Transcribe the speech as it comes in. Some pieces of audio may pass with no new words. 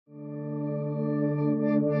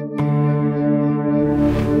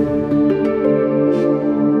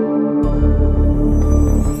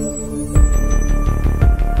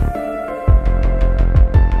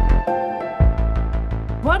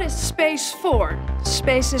Phase 4.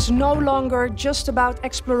 Space is no longer just about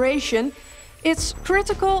exploration, it's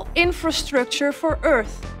critical infrastructure for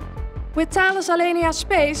Earth. With Thales Alenia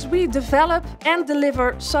Space, we develop and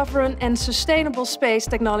deliver sovereign and sustainable space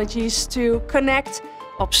technologies to connect,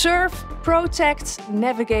 observe, protect,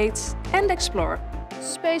 navigate and explore.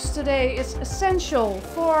 Space today is essential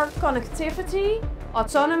for connectivity,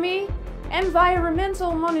 autonomy,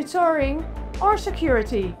 environmental monitoring or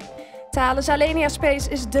security. Thales Alenia Space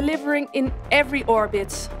is delivering in every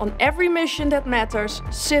orbit, on every mission that matters,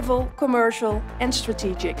 civil, commercial and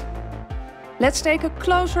strategic. Let's take a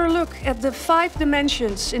closer look at the 5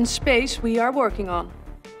 dimensions in space we are working on.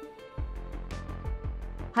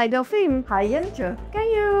 Hi Delphine. Hi Jantje. Can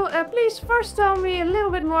you please first tell me a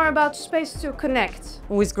little bit more about Space to Connect?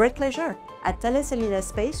 With great pleasure. At Thales Alenia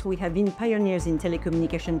Space, we have been pioneers in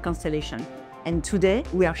telecommunication constellation. And today,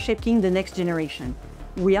 we are shaping the next generation.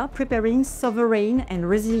 We are preparing sovereign and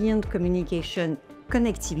resilient communication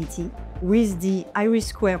connectivity with the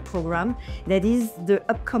IRIS² program that is the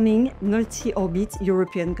upcoming multi-orbit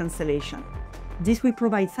European constellation. This will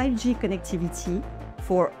provide 5G connectivity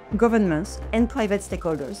for governments and private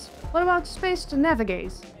stakeholders. What about Space to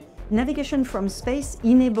Navigate? Navigation from space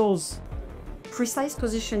enables precise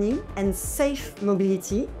positioning and safe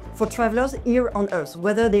mobility for travelers here on Earth,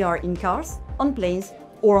 whether they are in cars, on planes,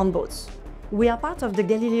 or on boats. We are part of the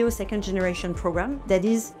Galileo second generation program that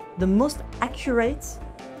is the most accurate,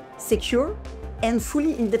 secure, and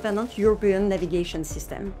fully independent European navigation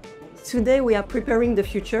system. Today we are preparing the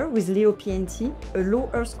future with LEO PNT, a low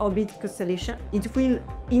Earth orbit constellation. It will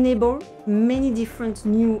enable many different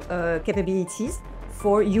new capabilities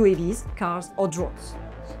for UAVs, cars, or drones.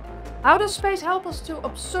 How does space help us to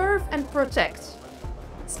observe and protect?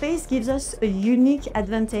 Space gives us a unique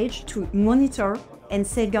advantage to monitor and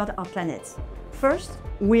safeguard our planet. First,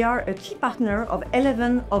 we are a key partner of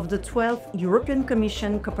 11 of the 12 European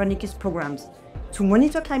Commission Copernicus programs to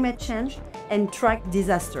monitor climate change and track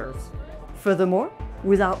disasters. Furthermore,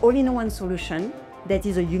 with our all-in-one solution, that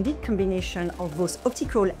is a unique combination of both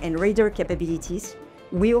optical and radar capabilities,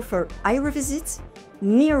 we offer high revisit,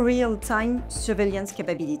 near real-time surveillance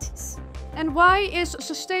capabilities. And why is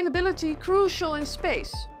sustainability crucial in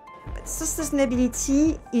space?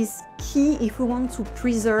 Sustainability is key if we want to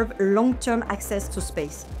preserve long-term access to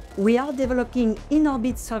space. We are developing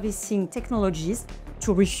in-orbit servicing technologies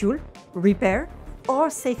to refuel, repair, or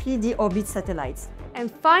safely deorbit satellites.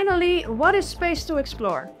 And finally, what is Space to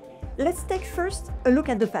Explore? Let's take first a look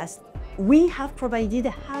at the past. We have provided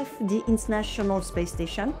half the International Space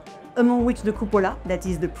Station, among which the Cupola, that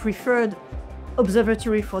is the preferred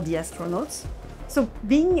observatory for the astronauts. So,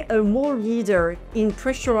 being a world leader in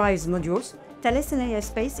pressurized modules, Thales Alenia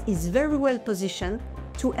Space is very well positioned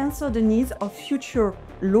to answer the needs of future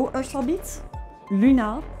low Earth orbits,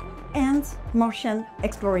 lunar, and Martian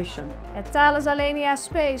exploration. At Thales Alenia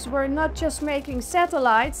Space, we're not just making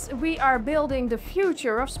satellites, we are building the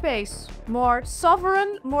future of space. More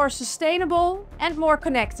sovereign, more sustainable, and more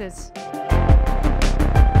connected.